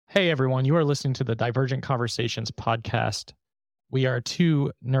Hey everyone, you are listening to the Divergent Conversations podcast. We are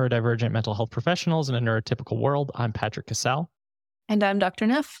two neurodivergent mental health professionals in a neurotypical world. I'm Patrick Casale. And I'm Dr.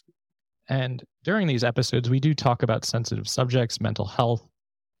 Neff. And during these episodes, we do talk about sensitive subjects, mental health,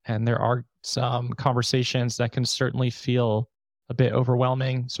 and there are some conversations that can certainly feel a bit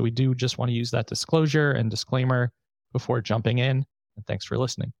overwhelming. So we do just want to use that disclosure and disclaimer before jumping in. And thanks for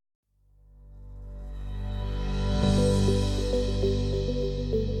listening.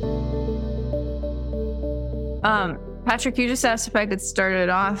 Patrick, you just asked if I could start it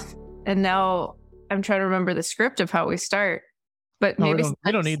off, and now I'm trying to remember the script of how we start. But No, maybe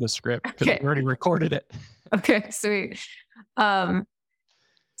we don't need the script because we already recorded it. Okay, sweet. So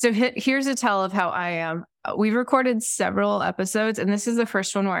here's a tell of how I am. We've recorded several episodes, and this is the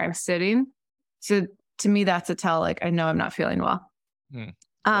first one where I'm sitting. So to me, that's a tell. Like, I know I'm not feeling well.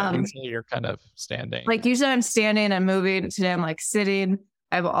 Usually you're kind of standing. Like usually I'm standing, I'm moving. Today I'm like sitting.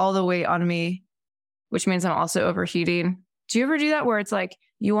 I have all the weight on me, which means I'm also overheating. Do you ever do that where it's like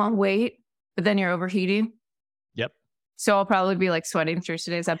you want weight, but then you're overheating? Yep. So I'll probably be like sweating through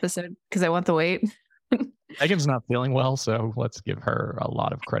today's episode because I want the weight. Megan's not feeling well, so let's give her a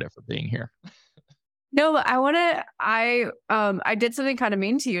lot of credit for being here. No, but I did something kind of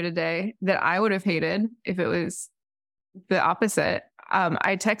mean to you today that I would have hated if it was the opposite.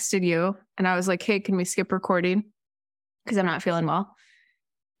 I texted you and I was like, hey, can we skip recording? Because I'm not feeling well.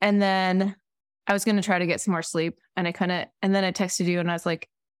 And then I was going to try to get some more sleep and I couldn't. And then I texted you and I was like,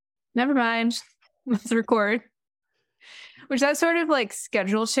 never mind, let's record. Which that sort of like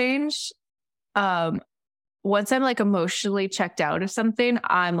schedule change. Once I'm like emotionally checked out of something,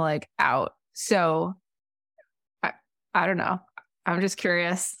 I'm like out. So I don't know. I'm just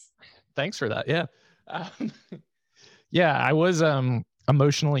curious. Thanks for that. Yeah. Yeah, I was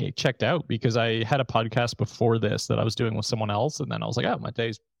emotionally checked out because I had a podcast before this that I was doing with someone else. And then I was like, oh, my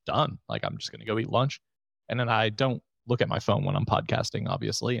day's done. Like, I'm just going to go eat lunch. And then I don't look at my phone when I'm podcasting,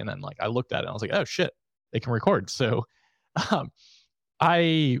 obviously. And then like I looked at it and I was like, oh shit, they can record. So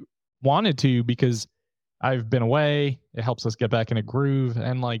I wanted to because I've been away. It helps us get back in a groove.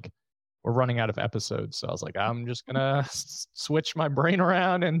 And like, we're running out of episodes. So I was like, I'm just going to switch my brain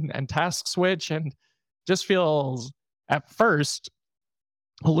around and task switch, and just feels at first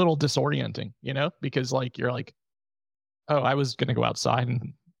a little disorienting, because like, you're like, oh, I was going to go outside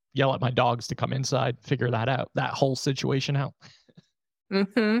and yell at my dogs to come inside, figure that out, that whole situation out.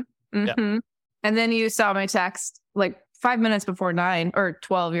 Yeah. And then you saw my text like 5 minutes before 9 or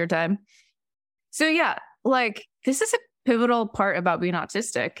 12 your time. So yeah, like this is a pivotal part about being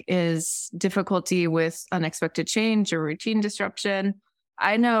autistic is difficulty with unexpected change or routine disruption.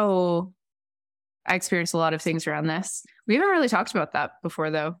 I know I experienced a lot of things around this. We haven't really talked about that before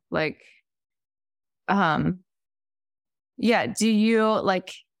though. Like, yeah, do you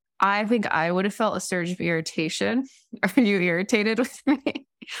like, I think I would have felt a surge of irritation. Are you irritated with me?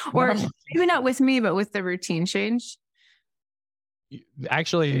 Or maybe not with me, but with the routine change?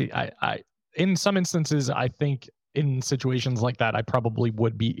 Actually, I in some instances, I think in situations like that, I probably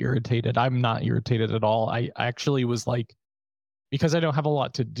would be irritated. I'm not irritated at all. I actually was like, because I don't have a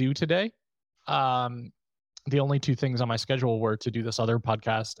lot to do today, the only two things on my schedule were to do this other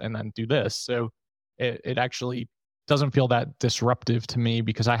podcast and then do this. So it actually doesn't feel that disruptive to me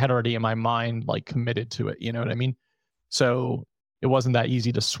because I had already in my mind like committed to it. You know what I mean? So it wasn't that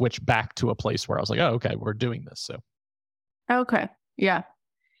easy to switch back to a place where I was like, oh, okay, we're doing this. So. Okay. Yeah.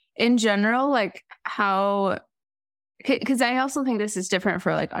 In general, like how, because I also think this is different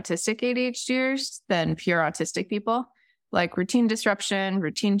for like Autistic-ADHDers than pure autistic people, like routine disruption,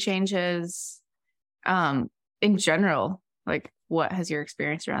 routine changes, in general, like what has your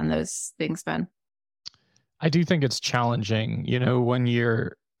experience around those things been? I do think it's challenging, when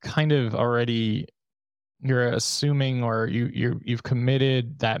you're kind of already, you're assuming or you've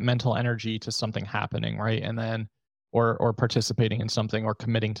committed that mental energy to something happening, right? And then, or participating in something or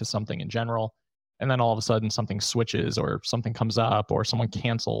committing to something in general. And then all of a sudden something switches or something comes up or someone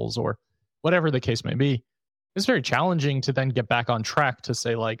cancels or whatever the case may be. It's very challenging to then get back on track to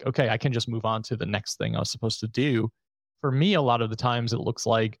say like, okay, I can just move on to the next thing I was supposed to do. For me, a lot of the times it looks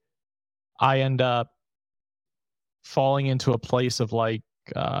like I end up falling into a place of like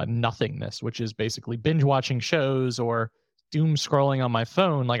nothingness, which is basically binge watching shows or doom scrolling on my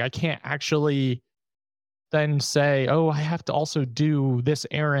phone. Like I can't actually then say, oh, I have to also do this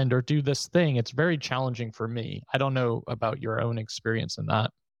errand or do this thing. It's very challenging for me. I don't know about your own experience in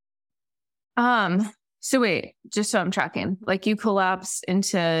that. So wait, just so I'm tracking, like you collapse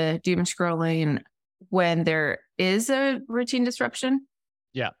into doom scrolling when there is a routine disruption?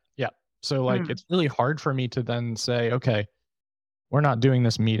 Yeah. So like, it's really hard for me to then say, okay, we're not doing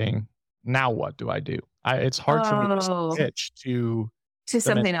this meeting. Now what do I do? It's hard for me to switch to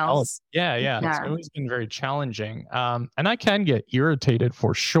something else. Yeah. It's always been very challenging. And I can get irritated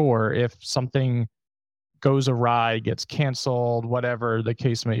for sure if something goes awry, gets canceled, whatever the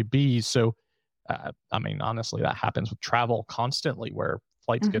case may be. So, I mean, honestly, that happens with travel constantly where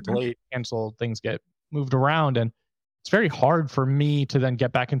flights get delayed, canceled, things get moved around. And it's very hard for me to then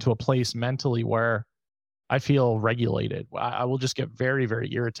get back into a place mentally where I feel regulated. I will just get very,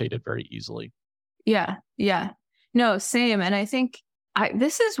 very irritated very easily. Yeah. No, same. And I think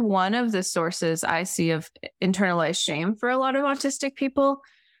this is one of the sources I see of internalized shame for a lot of autistic people.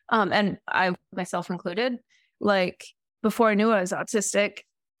 And I myself included, like before I knew I was autistic,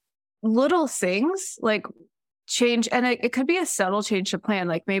 little things like change. And it could be a subtle change to plan.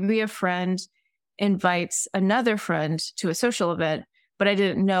 Like maybe a friend invites another friend to a social event, but I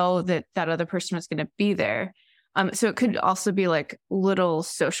didn't know that that other person was going to be there. So it could also be like little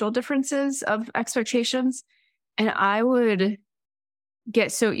social differences of expectations. And I would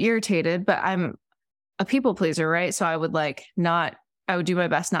get so irritated, but I'm a people pleaser, right? So I would I would do my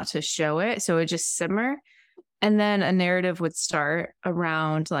best not to show it. So it would just simmer. And then a narrative would start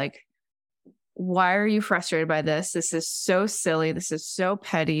around like, why are you frustrated by this? This is so silly. This is so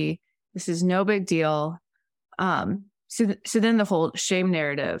petty. This is no big deal. So then the whole shame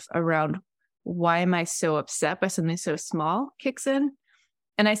narrative around why am I so upset by something so small kicks in.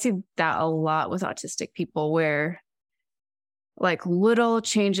 And I see that a lot with autistic people where like little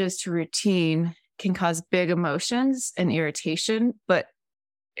changes to routine can cause big emotions and irritation, but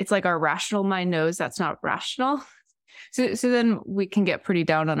it's like our rational mind knows that's not rational. So then we can get pretty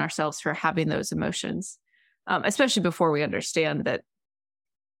down on ourselves for having those emotions, especially before we understand that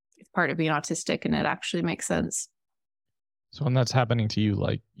it's part of being autistic and it actually makes sense. So when that's happening to you,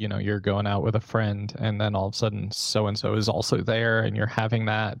 like, you're going out with a friend and then all of a sudden so-and-so is also there and you're having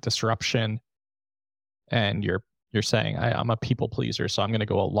that disruption and you're saying, I'm a people pleaser, so I'm going to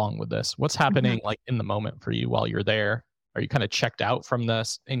go along with this. What's happening like in the moment for you while you're there? Are you kind of checked out from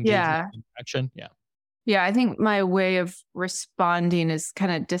this engagement interaction? Yeah. Yeah, I think my way of responding is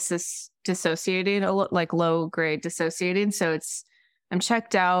kind of dissociating, like low grade dissociating. So I'm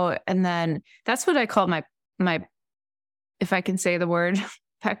checked out, and then that's what I call my if I can say the word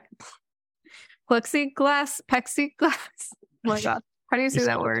plexiglass. Oh my God, how do you say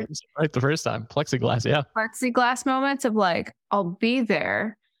that word? Right the first time, plexiglass. Yeah, plexiglass moments of like I'll be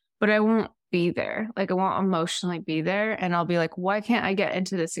there, but I won't be there. Like I won't emotionally be there, and I'll be like, why can't I get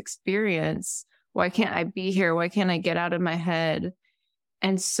into this experience? Why can't I be here? Why can't I get out of my head?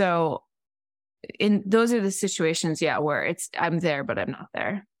 And so those are the situations, where I'm there, but I'm not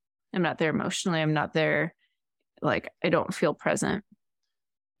there. I'm not there emotionally. I'm not there. Like, I don't feel present.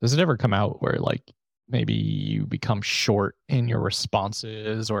 Does it ever come out where like maybe you become short in your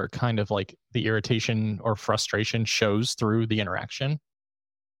responses or kind of like the irritation or frustration shows through the interaction?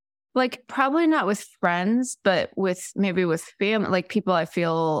 Like probably not with friends, but maybe with family, like people I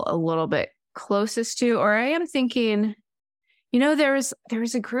feel a little bit closest to, or I am thinking, there was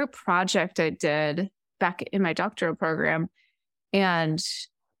a group project I did back in my doctoral program, and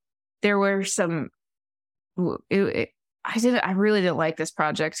there were some. I really didn't like this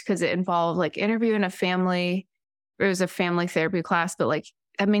project because it involved like interviewing a family. It was a family therapy class, but like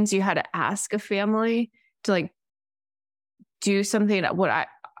that means you had to ask a family to like do something.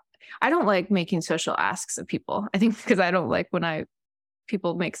 I don't like making social asks of people. I think because I don't like when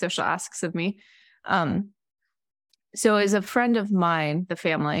people make social asks of me. So as a friend of mine, the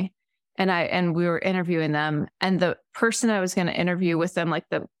family, and we were interviewing them, and the person I was going to interview with them, like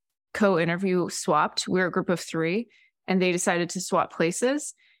the co-interview swapped. We were a group of 3 and they decided to swap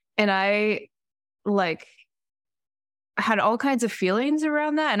places. And I like had all kinds of feelings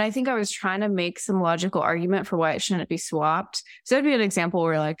around that. And I think I was trying to make some logical argument for why it shouldn't be swapped. So that'd be an example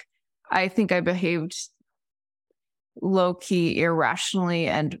where like, I think I behaved low-key irrationally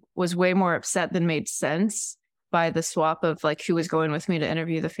and was way more upset than made sense by the swap of like who was going with me to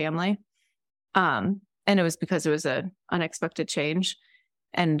interview the family. And it was because it was an unexpected change.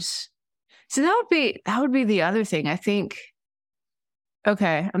 And so that would be the other thing. I think,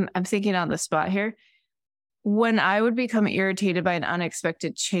 okay, I'm thinking on the spot here. When I would become irritated by an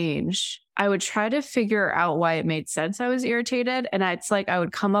unexpected change, I would try to figure out why it made sense I was irritated. And it's like I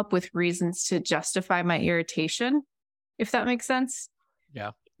would come up with reasons to justify my irritation, if that makes sense.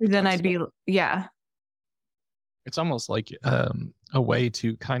 Yeah. Then I'd be, It's almost like a way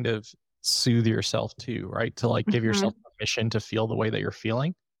to kind of soothe yourself too, right? To like give yourself permission to feel the way that you're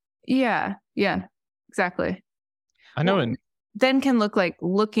feeling. Yeah, exactly. I know. Then can look like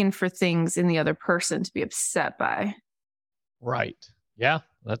looking for things in the other person to be upset by. Right. Yeah,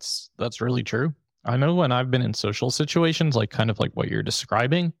 that's really true. I know when I've been in social situations, like kind of like what you're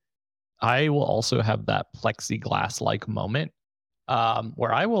describing, I will also have that plexiglass like moment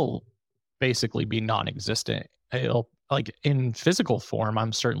where I will basically be non-existent. It'll like in physical form,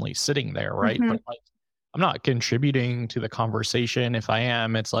 I'm certainly sitting there, right? Hmm. But like I'm not contributing to the conversation. If I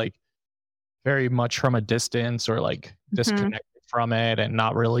am, it's like very much from a distance or like Hmm. disconnected from it and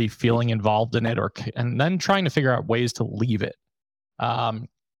not really feeling involved in it and then trying to figure out ways to leave it. Um,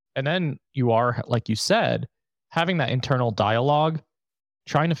 and then you are, like you said, having that internal dialogue,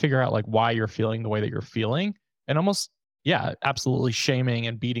 trying to figure out like why you're feeling the way that you're feeling, and almost, yeah, absolutely shaming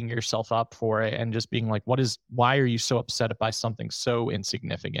and beating yourself up for it, and just being like, why are you so upset by something so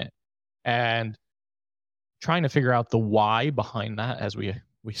insignificant? And trying to figure out the why behind that, as we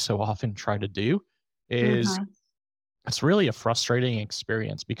so often try to do, is Hmm. it's really a frustrating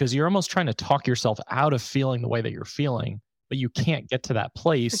experience because you're almost trying to talk yourself out of feeling the way that you're feeling, but you can't get to that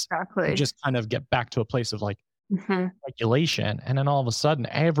place. You Exactly. just kind of get back to a place of like Hmm. regulation. And then all of a sudden,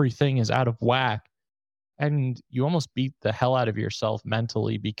 everything is out of whack. And you almost beat the hell out of yourself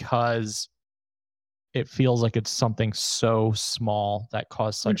mentally because it feels like it's something so small that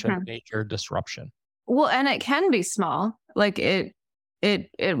caused such a Hmm. major disruption. Well, and it can be small. Like it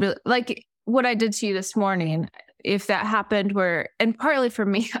really, like what I did to you this morning. If that happened where, and partly for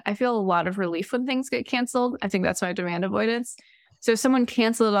me, I feel a lot of relief when things get canceled. I think that's my demand avoidance. So if someone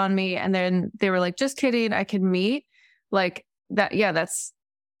canceled on me and then they were like, just kidding, I can meet, like that. Yeah, that's,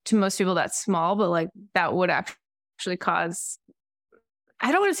 to most people that's small, but like that would actually cause,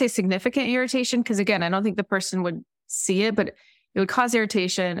 I don't want to say significant irritation, because again, I don't think the person would see it, but it would cause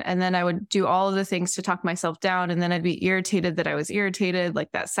irritation. And then I would do all of the things to talk myself down. And then I'd be irritated that I was irritated,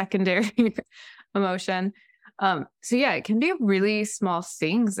 like that secondary emotion. So yeah, it can be really small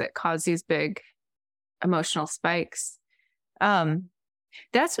things that cause these big emotional spikes. Um,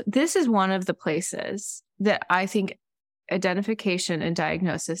 this is one of the places that I think identification and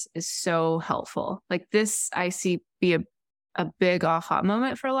diagnosis is so helpful. Like this, I see be a big aha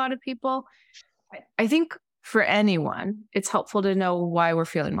moment for a lot of people. I think for anyone, it's helpful to know why we're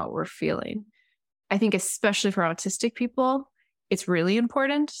feeling what we're feeling. I think especially for autistic people, it's really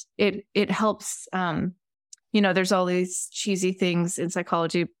important. It helps. There's all these cheesy things in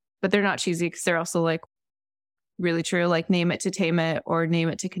psychology, but they're not cheesy because they're also like really true. Like name it to tame it or name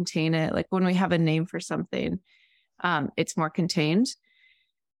it to contain it. Like when we have a name for something, it's more contained.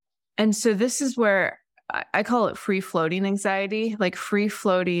 And so this is where I call it free floating anxiety, like free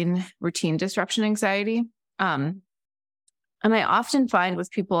floating routine disruption anxiety. Um, and I often find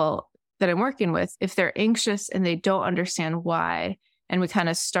with people that I'm working with, if they're anxious and they don't understand why, and we kind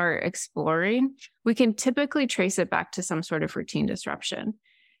of start exploring, we can typically trace it back to some sort of routine disruption.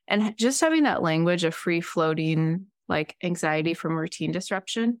 And just having that language of free floating, like anxiety from routine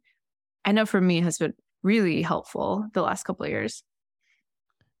disruption, I know for me has been really helpful the last couple of years.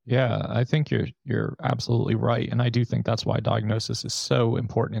 Yeah, I think you're absolutely right, and I do think that's why diagnosis is so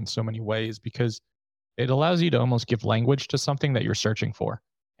important in so many ways because it allows you to almost give language to something that you're searching for,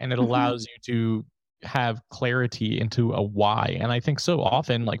 and it Mhm. allows you to have clarity into a why. And I think so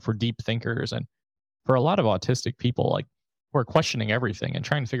often, like for deep thinkers and for a lot of autistic people, like we're questioning everything and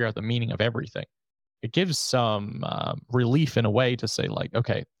trying to figure out the meaning of everything. It gives some relief in a way to say, like,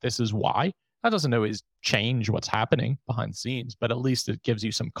 okay, this is why. That doesn't always change what's happening behind the scenes, but at least it gives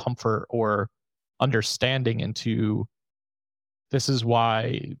you some comfort or understanding into this is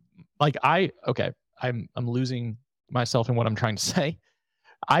why. Like okay, I'm losing myself in what I'm trying to say.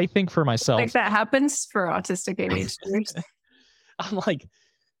 I think for Like myself, that happens for autistic ADHDers. I'm like,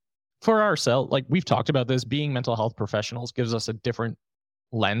 for ourselves, like we've talked about this, being mental health professionals gives us a different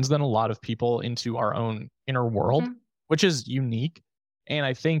lens than a lot of people into our own inner world, Mhm. which is unique. And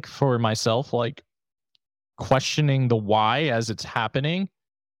I think for myself, like questioning the why as it's happening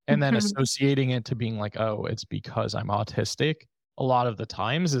and then Mhm. associating it to being like, oh, it's because I'm autistic a lot of the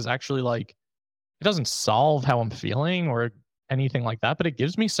times is actually like, it doesn't solve how I'm feeling or anything like that, but it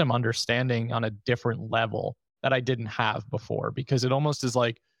gives me some understanding on a different level that I didn't have before because it almost is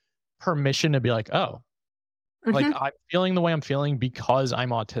like permission to be like, oh, like Mhm. I'm feeling the way I'm feeling because I'm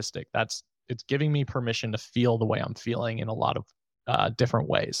autistic. It's giving me permission to feel the way I'm feeling in a lot of different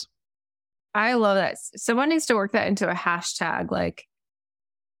ways. I love that. Someone needs to work that into a hashtag, like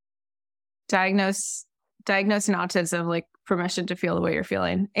diagnose diagnosing autism, like permission to feel the way you're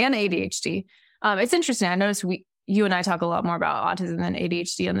feeling, and ADHD. It's interesting. I noticed you and I talk a lot more about autism than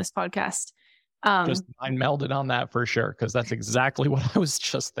ADHD on this podcast. Just Um, mind melded on that for sure because that's exactly what I was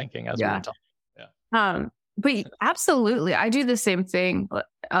just thinking as we were yeah. talking. Yeah. Um, But absolutely, I do the same thing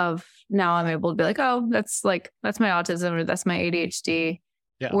of now I'm able to be like, oh, that's my autism or that's my ADHD.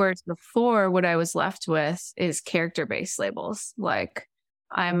 Yeah. Whereas before, what I was left with is character-based labels, like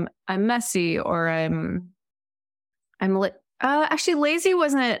I'm messy, or actually lazy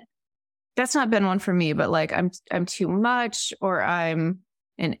wasn't. That's not been one for me, but like I'm too much, or and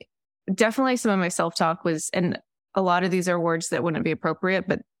definitely some of my self-talk was, and a lot of these are words that wouldn't be appropriate,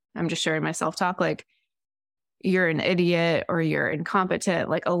 but I'm just sharing my self-talk, like you're an idiot or you're incompetent,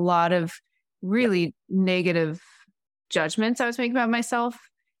 like a lot of really negative judgments I was making about myself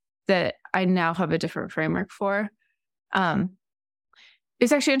that I now have a different framework for.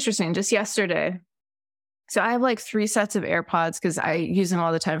 It's actually interesting. Just yesterday, so I have like 3 sets of AirPods because I use them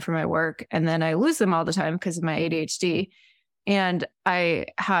all the time for my work, and then I lose them all the time because of my ADHD. And I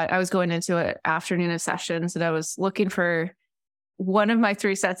was going into an afternoon of sessions, and I was looking for one of my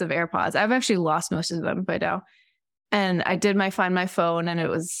 3 sets of AirPods. I've actually lost most of them by now. And I did find my phone, and it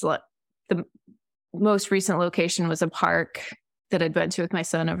was like the most recent location was a park that I'd been to with my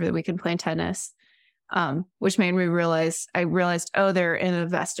son over the weekend playing tennis, which made me realize, oh, they're in a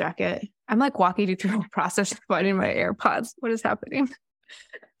vest jacket. I'm like walking you through a process of finding my AirPods. What is happening?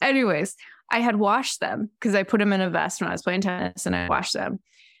 Anyways, I had washed them because I put them in a vest when I was playing tennis, and I washed them.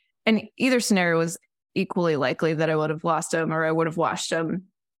 And either scenario was equally likely that I would have lost them or I would have washed them.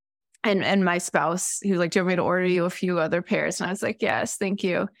 And my spouse, he was like, do you want me to order you a few other pairs? And I was like, yes, thank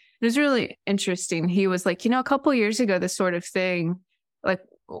you. It was really interesting. He was like, a couple of years ago, this sort of thing like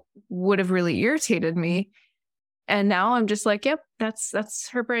would have really irritated me. And now I'm just like, yep, that's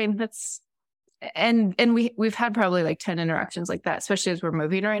her brain. And we've had probably like 10 interactions like that, especially as we're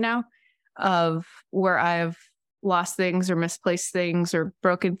moving right now, of where I've lost things or misplaced things or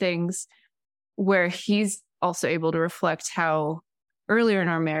broken things, where he's also able to reflect how earlier in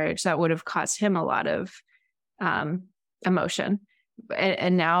our marriage that would have caused him a lot of emotion.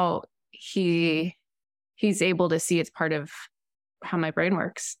 And now he's able to see it's part of how my brain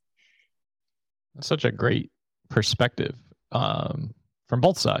works. That's such a great perspective from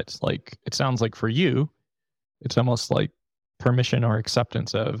both sides. Like, it sounds like for you, it's almost like permission or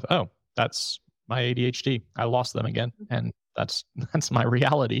acceptance of, oh, that's my ADHD. I lost them again. And that's my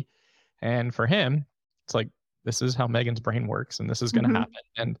reality. And for him, it's like, this is how Megan's brain works, and this is going to happen.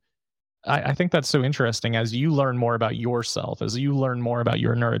 And I think that's so interesting. As you learn more about yourself, as you learn more about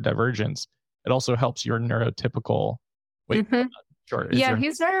your neurodivergence, it also helps your neurotypical. Wait, sure. Yeah,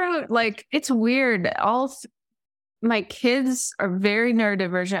 he's neuro, like, it's weird. My kids are very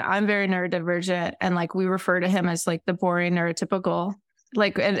neurodivergent. I'm very neurodivergent. And like, we refer to him as like the boring neurotypical.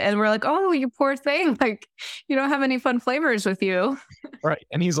 Like, and we're like, oh, you poor thing. Like, you don't have any fun flavors with you. Right.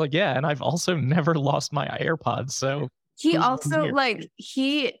 And he's like, yeah. And I've also never lost my AirPods. So he also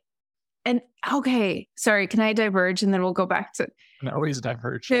okay, sorry, can I diverge? And then we'll go back to. And always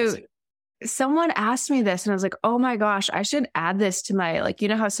diverge. So someone asked me this, and I was like, oh my gosh, I should add this to my, like,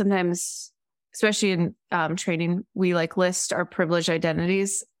 how sometimes, especially in training, we like list our privileged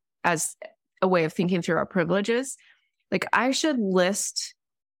identities as a way of thinking through our privileges. Like, I should list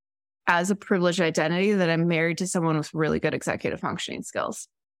as a privileged identity that I'm married to someone with really good executive functioning skills.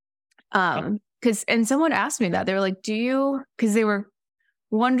 And someone asked me that. They were like, because they were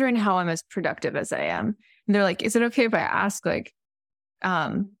wondering how I'm as productive as I am. And they're like, is it okay if I ask, like,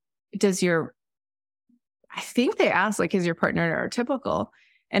 I think they asked, like, is your partner neurotypical?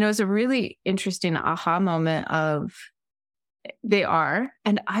 And it was a really interesting aha moment of, they are.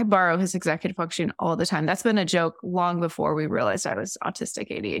 And I borrow his executive function all the time. That's been a joke long before we realized I was autistic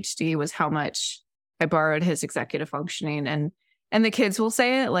ADHD, was how much I borrowed his executive functioning. And the kids will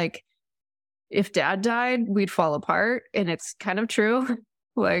say it, like, if dad died, we'd fall apart. And it's kind of true.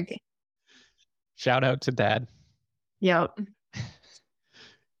 Like, shout out to dad. Yep.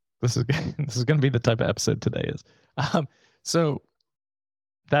 This is going to be the type of episode today is. So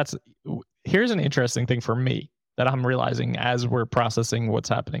here's an interesting thing for me that I'm realizing as we're processing what's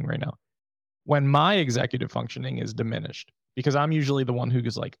happening right now. When my executive functioning is diminished, because I'm usually the one who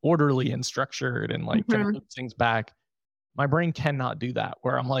is like orderly and structured and like can put things back, my brain cannot do that,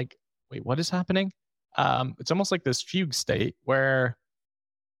 where I'm like, wait, what is happening? It's almost like this fugue state where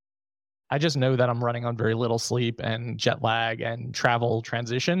I just know that I'm running on very little sleep and jet lag and travel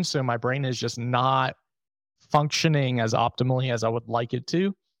transition. So my brain is just not functioning as optimally as I would like it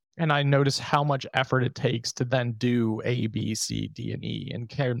to. And I notice how much effort it takes to then do A, B, C, D, and E in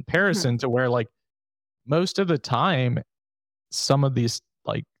comparison to where, like, most of the time, some of these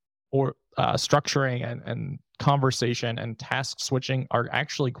like structuring and conversation and task switching are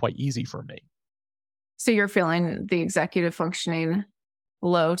actually quite easy for me. So you're feeling the executive functioning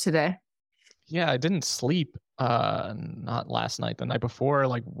low today? Yeah, I didn't sleep, not last night, the night before,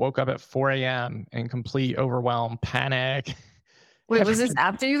 like, woke up at 4 AM in complete overwhelm, panic. Wait, was this Everything.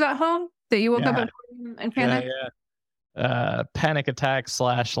 after you got home that you woke up Yeah, at 4 a.m. and yeah, panicked? yeah. Panic attack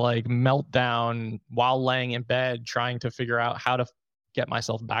slash, like, meltdown while laying in bed trying to figure out how to get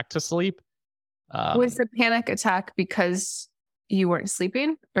myself back to sleep. Was Um, the panic attack because you weren't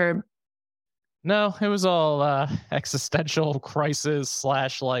sleeping or no, it was all, existential crisis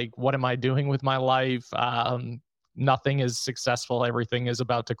slash, like, what am I doing with my life? Nothing is successful, everything is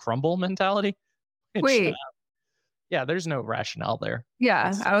about to crumble mentality, which, wait, yeah, there's no rationale there. yeah,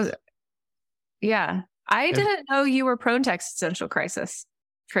 It's I was yeah. I if didn't know you were prone to existential crises.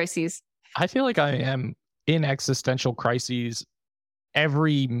 I feel like I am in existential crises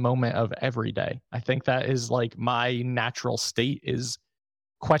every moment of every day. I think that is like my natural state is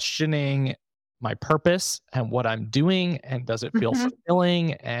questioning my purpose and what I'm doing and does it feel Mhm,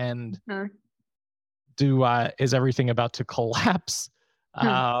 fulfilling and mhm, do I is everything about to collapse? hmm.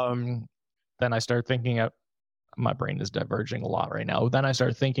 Um then I start thinking of my brain is diverging a lot right now. Then I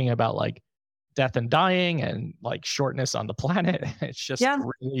start thinking about like death and dying and like shortness on the planet. It's just Yeah,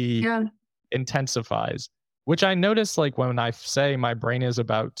 really yeah. intensifies, which I notice like when I say my brain is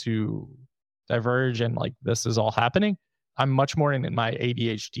about to diverge and like this is all happening, I'm much more in my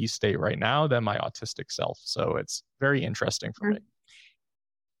ADHD state right now than my autistic self. So it's very interesting for me. Mm.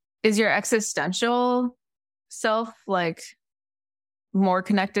 Is your existential self like more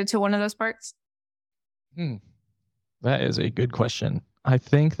connected to one of those parts? Hmm. That is a good question. I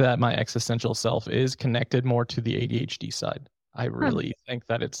think that my existential self is connected more to the ADHD side. I Huh. really think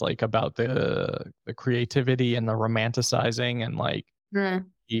that it's like about the creativity and the romanticizing and like Mm,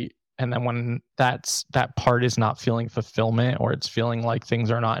 and then when that part is not feeling fulfillment or it's feeling like things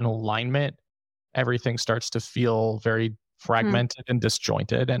are not in alignment, everything starts to feel very mm. fragmented and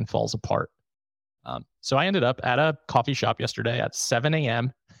disjointed and falls apart. So I ended up at a coffee shop yesterday at 7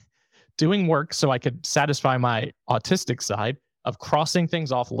 a.m. doing work so I could satisfy my autistic side of crossing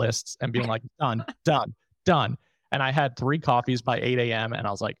things off lists and being like, done, done, done. And I had 3 coffees by 8 a.m. And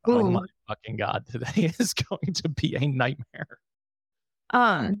I was like, oh my Ooh. fucking God, today is going to be a nightmare.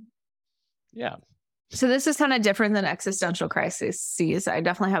 Um, Yeah. so this is kind of different than existential crises. I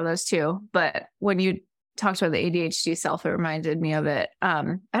definitely have those too. But when you talked about the ADHD self, it reminded me of it. I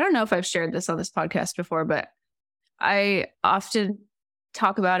don't know if I've shared this on this podcast before, but I often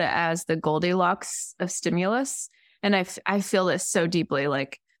talk about it as the Goldilocks of stimulus. And I feel this so deeply.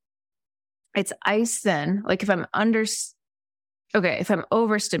 Like it's ice then. Like if I'm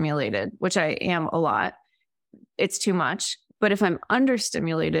overstimulated, which I am a lot, it's too much. But if I'm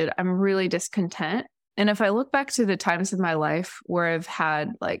understimulated, I'm really discontent. And if I look back to the times of my life where I've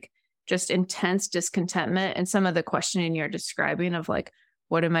had like just intense discontentment and some of the questioning you're describing of like,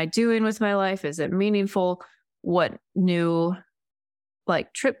 what am I doing with my life? Is it meaningful? What new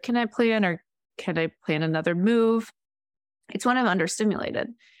like trip can I plan or can I plan another move? It's when I'm understimulated.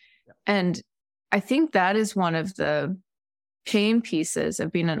 And I think that is one of the pain pieces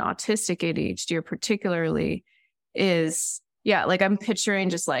of being an autistic ADHD, particularly is, yeah, like I'm picturing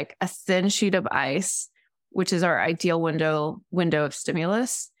just like a thin sheet of ice, which is our ideal window of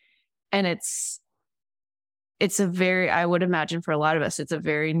stimulus. And it's a very, I would imagine for a lot of us, it's a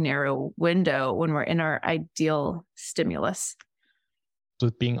very narrow window when we're in our ideal stimulus.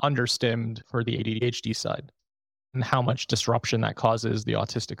 With being understimmed for the ADHD side and how much disruption that causes the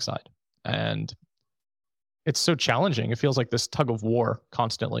autistic side. And it's so challenging. It feels like this tug of war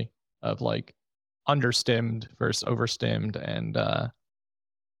constantly of like understimmed versus overstimmed and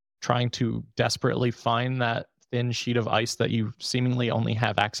trying to desperately find that thin sheet of ice that you seemingly only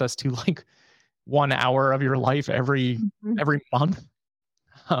have access to like 1 hour of your life Mhm. every month.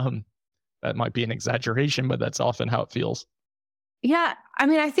 Um, that might be an exaggeration, but that's often how it feels. Yeah. I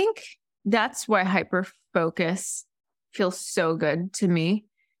mean, I think that's why hyper focus feels so good to me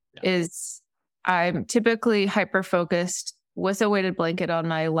Yeah. is I'm typically hyper focused with a weighted blanket on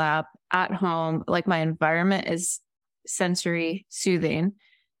my lap at home. Like my environment is sensory soothing.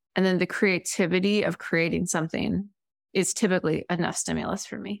 And then the creativity of creating something is typically enough stimulus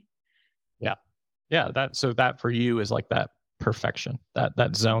for me. Yeah. Yeah. That for you is like that perfection,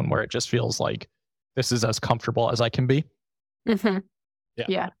 that zone where it just feels like this is as comfortable as I can be. Mhm. Yeah.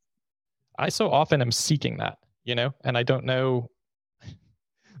 Yeah. I so often am seeking that, and I don't know.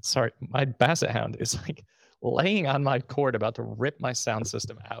 Sorry, my basset hound is like laying on my cord about to rip my sound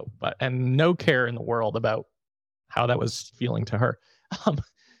system out, and no care in the world about how that was feeling to her. Um,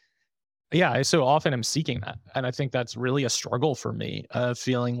 yeah, I so often am seeking that, and I think that's really a struggle for me,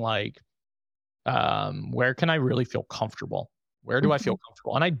 feeling like, where can I really feel comfortable? Where do I feel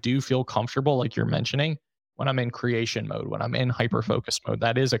comfortable? And I do feel comfortable, like you're mentioning, when I'm in creation mode, when I'm in hyper focus mode.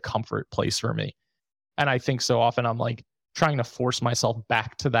 That is a comfort place for me. And I think so often I'm like trying to force myself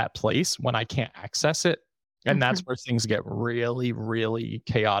back to that place when I can't access it. And that's where things get really, really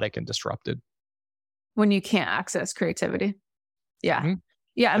chaotic and disrupted. When you can't access creativity. Yeah. Mm-hmm.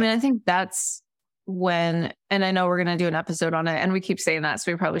 Yeah. I mean, I think that's when, and I know we're going to do an episode on it, and we keep saying that,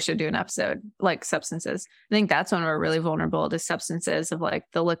 so we probably should do an episode like substances. I think that's when we're really vulnerable to substances of like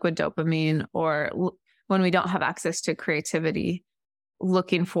the liquid dopamine, or when we don't have access to creativity,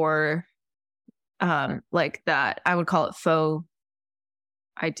 looking for like that, I would call it faux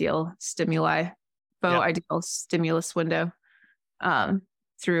ideal stimuli, ideal stimulus window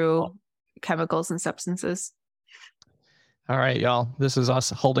through chemicals and substances. All right, y'all. This is us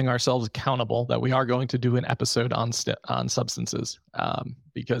holding ourselves accountable that we are going to do an episode on substances,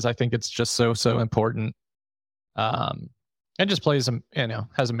 because I think it's just so important. It just plays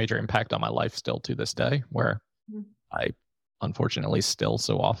has a major impact on my life still to this day, where I unfortunately still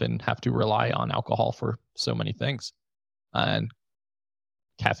so often have to rely on alcohol for so many things, and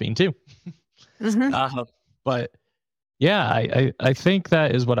caffeine too. But yeah, I think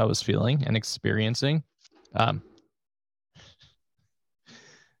that is what I was feeling and experiencing.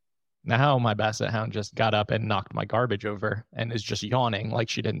 Now my basset hound just got up and knocked my garbage over and is just yawning like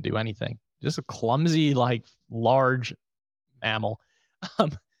she didn't do anything. Just a clumsy, like large mammal.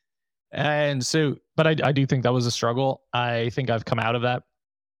 And so, but I do think that was a struggle. I think I've come out of that.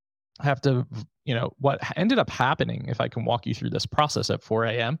 I have to, what ended up happening, if I can walk you through this process at 4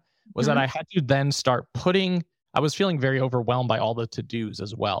 a.m., was that I had to then start I was feeling very overwhelmed by all the to-dos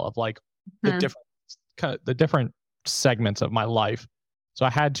as well, of like the different segments of my life. So I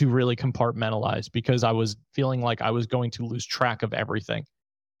had to really compartmentalize, because I was feeling like I was going to lose track of everything.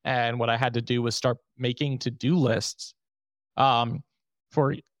 And what I had to do was start making to-do lists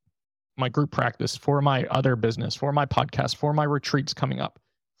for my group practice, for my other business, for my podcast, for my retreats coming up,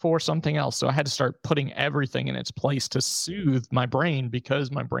 for something else. So I had to start putting everything in its place to soothe my brain, because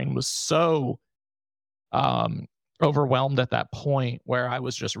my brain was so overwhelmed at that point where I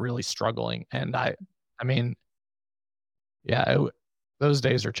was just really struggling. And those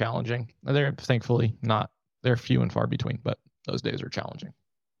days are challenging. They're thankfully they're few and far between, but those days are challenging.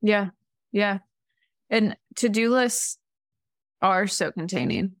 Yeah. Yeah. And to-do lists are so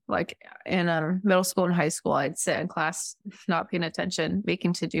containing. Like in middle school and high school, I'd sit in class, not paying attention,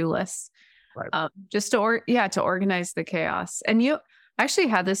 making to-do lists, right. Just to organize the chaos. And you actually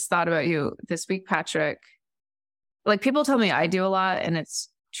had this thought about you this week, Patrick. Like, people tell me I do a lot, and it's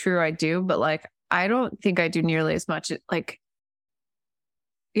true, I do, but like, I don't think I do nearly as much. Like,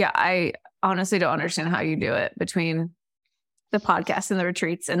 I honestly don't understand how you do it between the podcast and the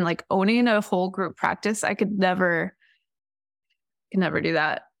retreats, and like owning a whole group practice. I could never do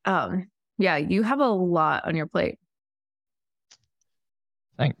that. You have a lot on your plate.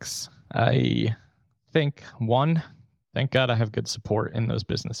 Thanks. I think, one, thank God I have good support in those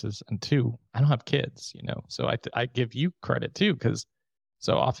businesses. And two, I don't have kids, so I give you credit too, because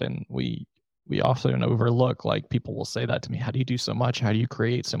so often we often overlook, like, people will say that to me, how do you do so much? How do you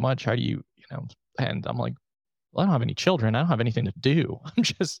create so much? How do you, and I'm like, well, I don't have any children. I don't have anything to do. I'm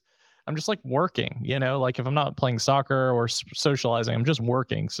just like working, like if I'm not playing soccer or socializing, I'm just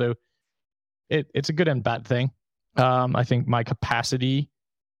working. So it's a good and bad thing. I think my capacity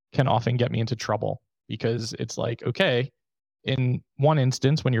can often get me into trouble, because it's like, okay, in one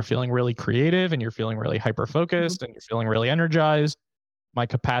instance, when you're feeling really creative and you're feeling really hyper-focused and you're feeling really energized, my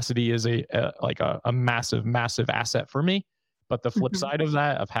capacity is a massive, massive asset for me. But the flip side of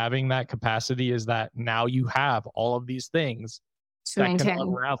that, of having that capacity, is that now you have all of these things that can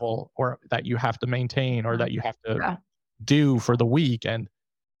unravel, or that you have to maintain, or that you have to do for the week. And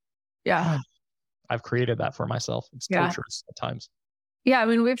I've created that for myself. It's torturous at times. Yeah. I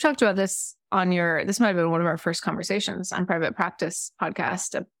mean, we've talked about this this might have been one of our first conversations on Private Practice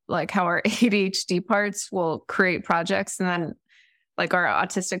podcast, of like how our ADHD parts will create projects, and then like our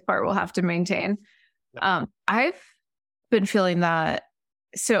autistic part will have to maintain. I've been feeling that.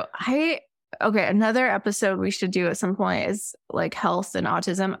 So another episode we should do at some point is like health and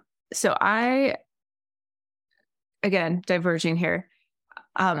autism. So again, diverging here.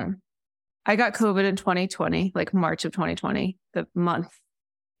 I got COVID in 2020, like March of 2020, the month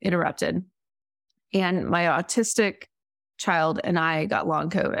it erupted. And my autistic child and I got long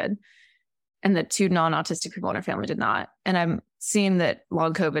COVID, and the two non-autistic people in our family did not. And I'm seeing that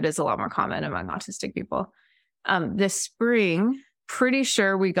long COVID is a lot more common among autistic people. This spring, pretty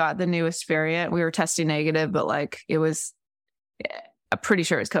sure we got the newest variant. We were testing negative, but like I'm pretty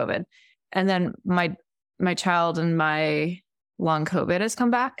sure it was COVID. And then my child and my long COVID has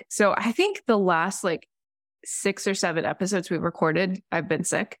come back. So I think the last like 6 or 7 episodes we've recorded, I've been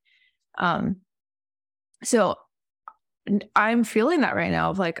sick. So I'm feeling that right now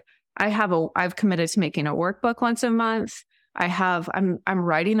of like, I've committed to making a workbook once a month. I'm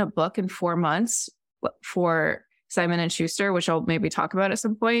writing a book in 4 months for Simon and Schuster, which I'll maybe talk about at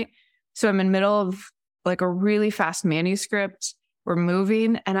some point. So I'm in the middle of like a really fast manuscript. We're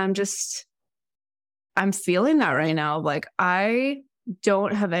moving and I'm feeling that right now. Like I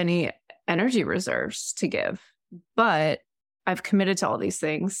don't have any energy reserves to give, but I've committed to all these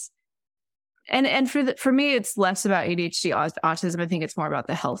things. And for me, it's less about ADHD, autism. I think it's more about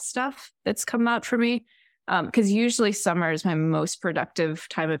the health stuff that's come out for me. Because usually summer is my most productive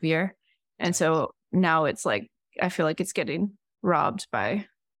time of year. And so now it's like, I feel like it's getting robbed by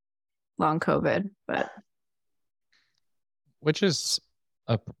long COVID, which is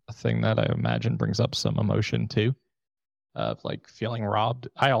a thing that I imagine brings up some emotion too, of like feeling robbed.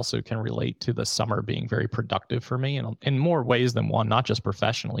 I also can relate to the summer being very productive for me in more ways than one, not just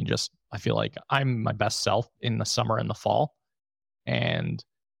professionally, just I feel like I'm my best self in the summer and the fall. And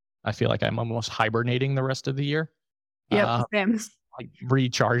I feel like I'm almost hibernating the rest of the year. Yep, same. Like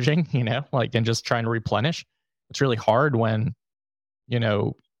recharging, like, and just trying to replenish. It's really hard when,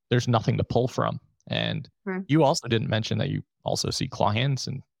 there's nothing to pull from. And you also didn't mention that you also see clients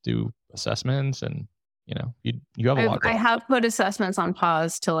and do assessments and, you have a lot. I have put assessments on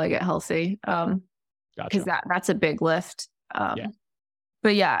pause till I get healthy. Because that's a big lift.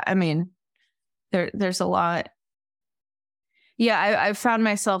 But yeah, I mean, there's a lot. Yeah, I've found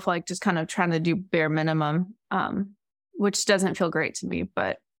myself like just kind of trying to do bare minimum, which doesn't feel great to me,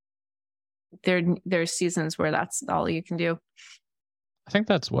 but there's seasons where that's all you can do. I think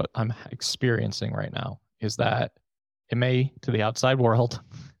that's what I'm experiencing right now, is that it may, to the outside world,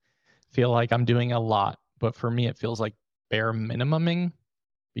 feel like I'm doing a lot, but for me, it feels like bare minimuming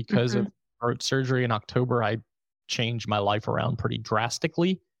because of heart surgery in October. I changed my life around pretty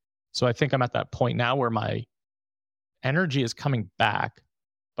drastically. So I think I'm at that point now where my energy is coming back,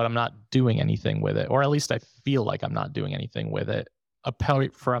 but I'm not doing anything with it. Or at least I feel like I'm not doing anything with it,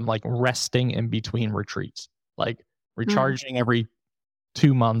 apart from like resting in between retreats, like recharging every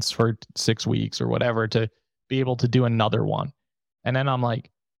 2 months for 6 weeks or whatever to be able to do another one. And then I'm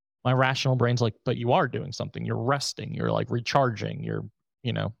like, my rational brain's like, but you are doing something. You're resting. You're like recharging. You're,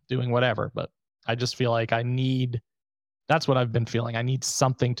 doing whatever. But I just feel like that's what I've been feeling. I need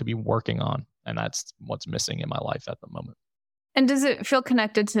something to be working on. And that's what's missing in my life at the moment. And does it feel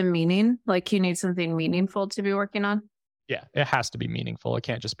connected to meaning? Like you need something meaningful to be working on? Yeah, it has to be meaningful. It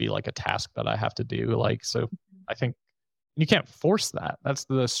can't just be like a task that I have to do. Like, so I think you can't force that. That's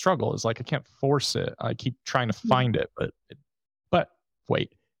the struggle, is like, I can't force it. I keep trying to find it, but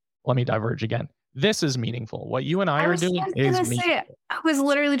wait, let me diverge again. This is meaningful. What you and I are doing is meaningful. I was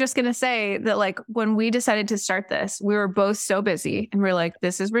literally just going to say that, like, when we decided to start this, we were both so busy and we're like,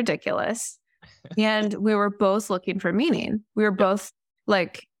 this is ridiculous. And we were both looking for meaning. We were both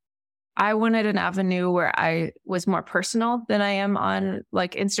like, I wanted an avenue where I was more personal than I am on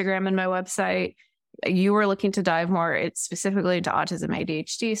like Instagram and my website. You were looking to dive more specifically into autism,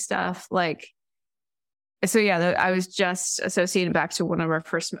 ADHD stuff. Like, so yeah, I was just associating back to one of our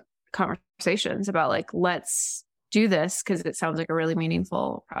first conversations about like, let's do this because it sounds like a really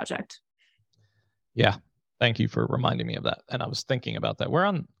meaningful project. Yeah. Thank you for reminding me of that. And I was thinking about that. We're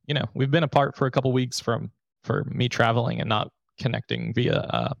on, we've been apart for a couple of weeks for me traveling and not connecting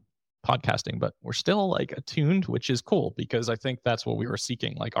via podcasting, but we're still like attuned, which is cool because I think that's what we were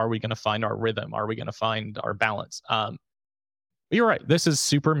seeking. Like, are we going to find our rhythm? Are we going to find our balance? You're right. This is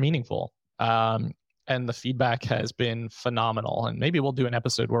super meaningful. And the feedback has been phenomenal. And maybe we'll do an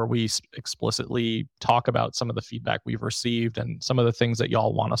episode where we explicitly talk about some of the feedback we've received and some of the things that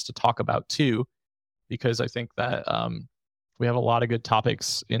y'all want us to talk about too, because I think that we have a lot of good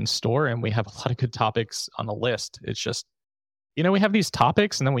topics in store and we have a lot of good topics on the list. It's just, we have these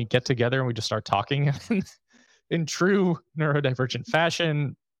topics and then we get together and we just start talking. In true neurodivergent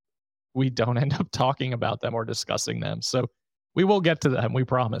fashion, we don't end up talking about them or discussing them. So we will get to them, we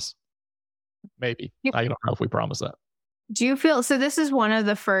promise. Maybe. I don't know if we promise that. Do you feel, so this is one of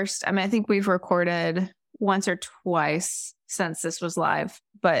the first, I think we've recorded once or twice since this was live,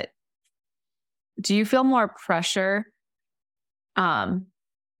 but do you feel more pressure?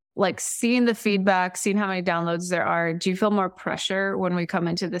 Like seeing the feedback, seeing how many downloads there are, do you feel more pressure when we come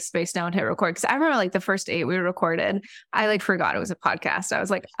into this space now and hit record? Because I remember like the first 8 we recorded, I like forgot it was a podcast. I was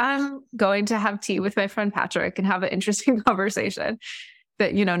like, I'm going to have tea with my friend Patrick and have an interesting conversation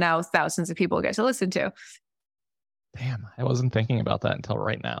that, now thousands of people get to listen to. Damn, I wasn't thinking about that until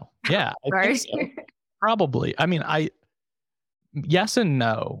right now. Yeah, I right? think so. Probably. Yes and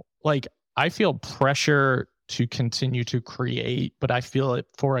no. Like, I feel pressure to continue to create, but I feel it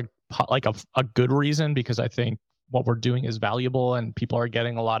for a good reason, because I think what we're doing is valuable and people are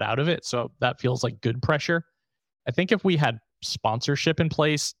getting a lot out of it. So that feels like good pressure. I think if we had sponsorship in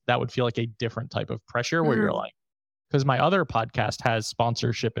place, that would feel like a different type of pressure where you're like, because my other podcast has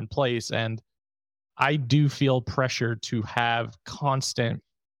sponsorship in place, and I do feel pressure to have constant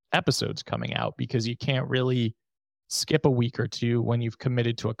episodes coming out, because you can't really skip a week or two when you've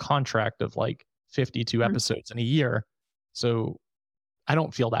committed to a contract of like 52 episodes in a year. So I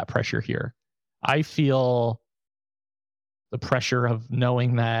don't feel that pressure here. I feel the pressure of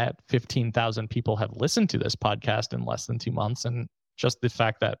knowing that 15,000 people have listened to this podcast in less than 2 months, and just the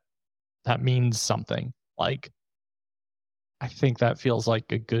fact that that means something. Like, I think that feels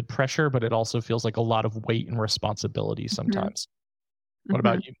like a good pressure, but it also feels like a lot of weight and responsibility sometimes. What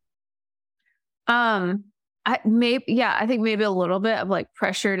about you? I think maybe a little bit of like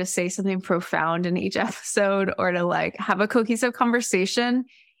pressure to say something profound in each episode, or to like have a cohesive conversation,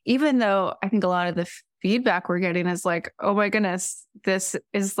 even though I think a lot of the feedback we're getting is like, oh my goodness, this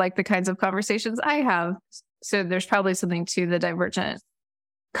is like the kinds of conversations I have. So there's probably something to the divergent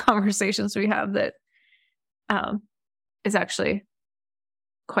conversations we have that is actually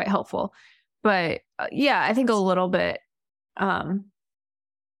quite helpful. But I think a little bit to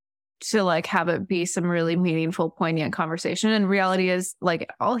like have it be some really meaningful, poignant conversation. And reality is, like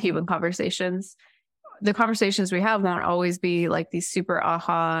all human conversations, the conversations we have won't always be like these super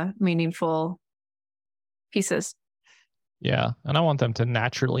aha, meaningful pieces. Yeah. And I want them to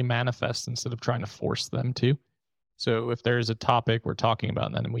naturally manifest instead of trying to force them to. So if there's a topic we're talking about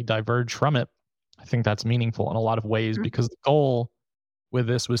and then we diverge from it, I think that's meaningful in a lot of ways, because the goal with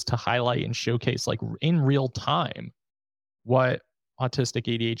this was to highlight and showcase, like in real time, what autistic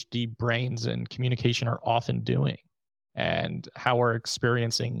ADHD brains and communication are often doing, and how we're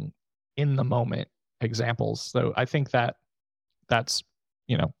experiencing in the moment examples. So I think that that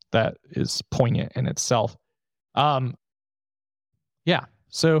is poignant in itself.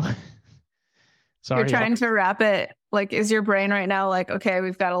 So sorry, you're trying to wrap it. Like, is your brain right now like, okay,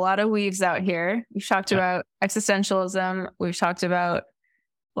 we've got a lot of weaves out here. We've talked about existentialism. We've talked about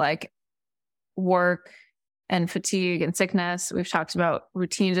like work and fatigue and sickness. We've talked about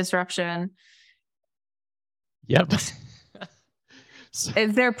routine disruption. Yep.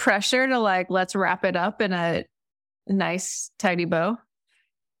 Is there pressure to like, let's wrap it up in a nice, tidy bow?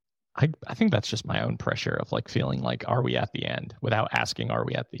 I think that's just my own pressure of like feeling like, are we at the end, without asking, are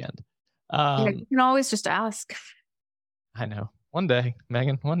we at the end? You can always just ask. I know. One day,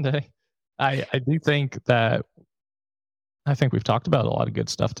 Megan, one day. I do think that, I think we've talked about a lot of good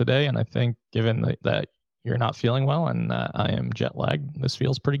stuff today. And I think given that you're not feeling well and I am jet lagged, this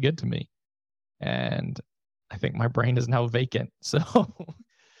feels pretty good to me. And I think my brain is now vacant. So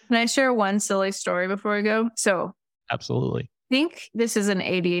can I share one silly story before we go? So absolutely. I think this is an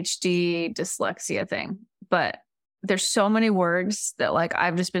ADHD dyslexia thing, but there's so many words that like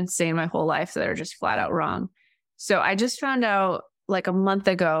I've just been saying my whole life that are just flat out wrong. So I just found out like a month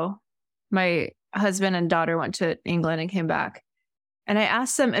ago, my husband and daughter went to England and came back. And I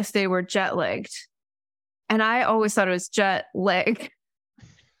asked them if they were jet lagged. And I always thought it was jet lag.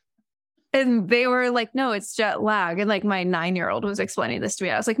 And they were like, no, it's jet lag. And like my 9-year-old was explaining this to me.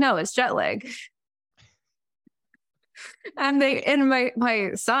 I was like, no, it's jet lag. And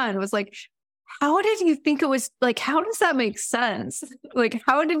my son was like, how did you think it was like, how does that make sense? Like,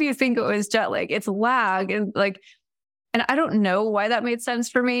 how did you think it was jet lag? It's lag. And like, and I don't know why that made sense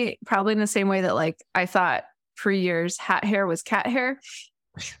for me. Probably in the same way that like, I thought for years, hat hair was cat hair.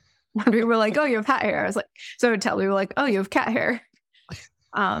 When we were like, oh, you have hat hair. I was like, so I would tell people like, oh, you have cat hair.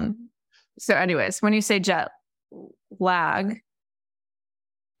 So anyways, when you say jet lag,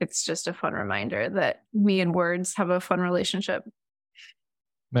 it's just a fun reminder that me and words have a fun relationship.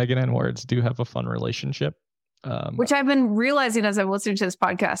 Megan and words do have a fun relationship. Which I've been realizing as I'm listening to this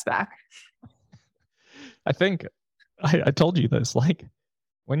podcast back. I think I told you this, like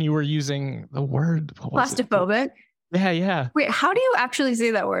when you were using the word claustrophobic. Yeah. Wait, how do you actually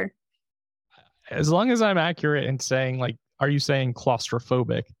say that word? As long as I'm accurate in saying, like, are you saying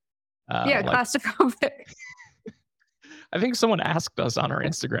claustrophobic? Claustrophobic. I think someone asked us on our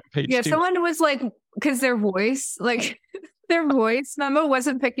Instagram page. Yeah, too. Someone was like, because their voice memo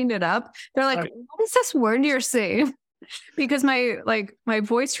wasn't picking it up. They're like, what is this word you're saying? Because my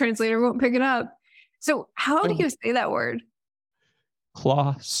voice translator won't pick it up. So how do you say that word?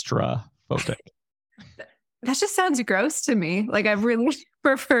 Claustrophobic. That just sounds gross to me. Like I really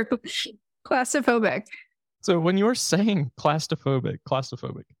prefer claustrophobic. So when you were saying claustrophobic,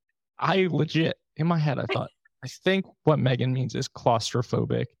 I legit in my head I thought I think what Megan means is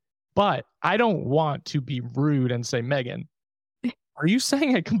claustrophobic, but I don't want to be rude and say, Megan, are you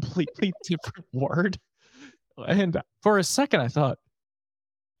saying a completely different word? And for a second, I thought,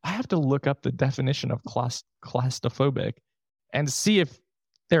 I have to look up the definition of claustrophobic and see if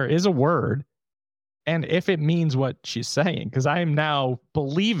there is a word and if it means what she's saying, because I am now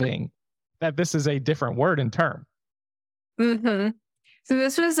believing that this is a different word and term. Mm-hmm. So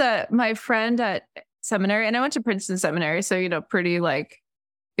this was my friend at seminary, and I went to Princeton Seminary, so pretty like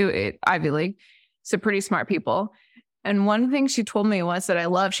Ivy League, so pretty smart people. And one thing she told me was that I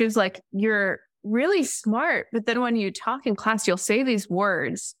love. She was like, "You're really smart, but then when you talk in class, you'll say these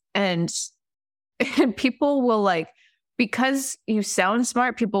words, and people will like, because you sound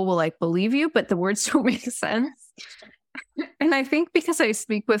smart, people will like believe you, but the words don't make sense." And I think because I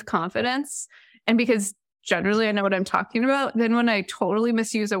speak with confidence, and because generally I know what I'm talking about, then when I totally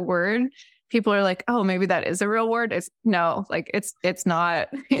misuse a word, people are like, "Oh, maybe that is a real word." It's not.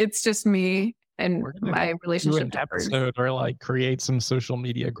 It's just me and my relationship. Do an episode or like create some social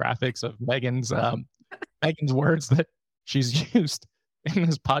media graphics of Megan's words that she's used in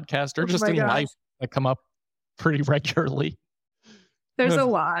this podcast or just in life that come up pretty regularly. There's a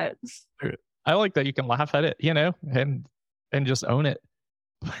lot. I like that you can laugh at it, and just own it.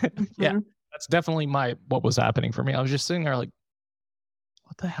 Yeah, that's definitely what was happening for me. I was just sitting there like,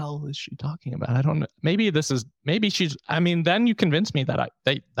 what the hell is she talking about? I don't know. Then you convinced me that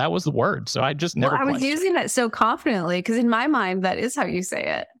that was the word. So I just never. I was using it so confidently because in my mind, that is how you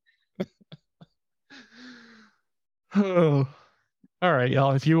say it. Oh, all right,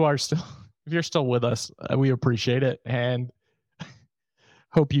 y'all. If you're still with us, we appreciate it and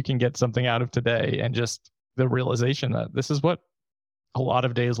hope you can get something out of today and just the realization that this is what a lot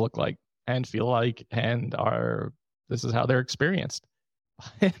of days look like and feel like, and this is how they're experienced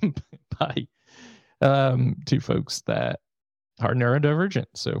by two folks that are neurodivergent.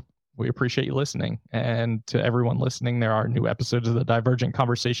 So we appreciate you listening. And to everyone listening, there are new episodes of the Divergent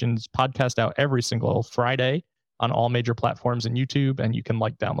Conversations podcast out every single Friday on all major platforms and YouTube. And you can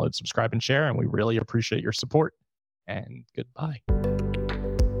like, download, subscribe, and share. And we really appreciate your support. And goodbye.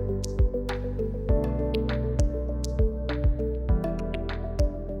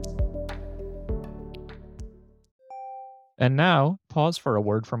 And now, pause for a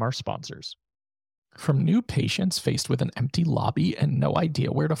word from our sponsors. From new patients faced with an empty lobby and no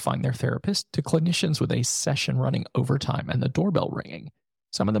idea where to find their therapist, to clinicians with a session running overtime and the doorbell ringing,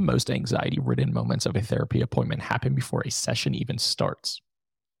 some of the most anxiety-ridden moments of a therapy appointment happen before a session even starts.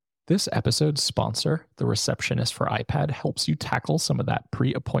 This episode's sponsor, the Receptionist for iPad, helps you tackle some of that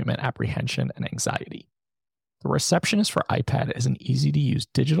pre-appointment apprehension and anxiety. The Receptionist for iPad is an easy-to-use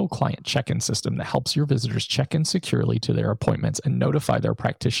digital client check-in system that helps your visitors check in securely to their appointments and notify their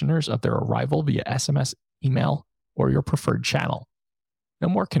practitioners of their arrival via SMS, email, or your preferred channel. No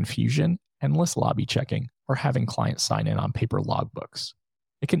more confusion, endless lobby checking, or having clients sign in on paper logbooks.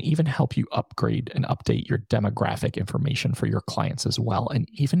 It can even help you upgrade and update your demographic information for your clients as well, and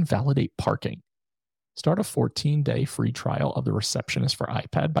even validate parking. Start a 14-day free trial of the Receptionist for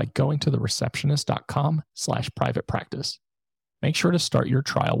iPad by going to thereceptionist.com/private practice. Make sure to start your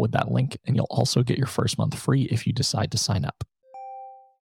trial with that link, and you'll also get your first month free if you decide to sign up.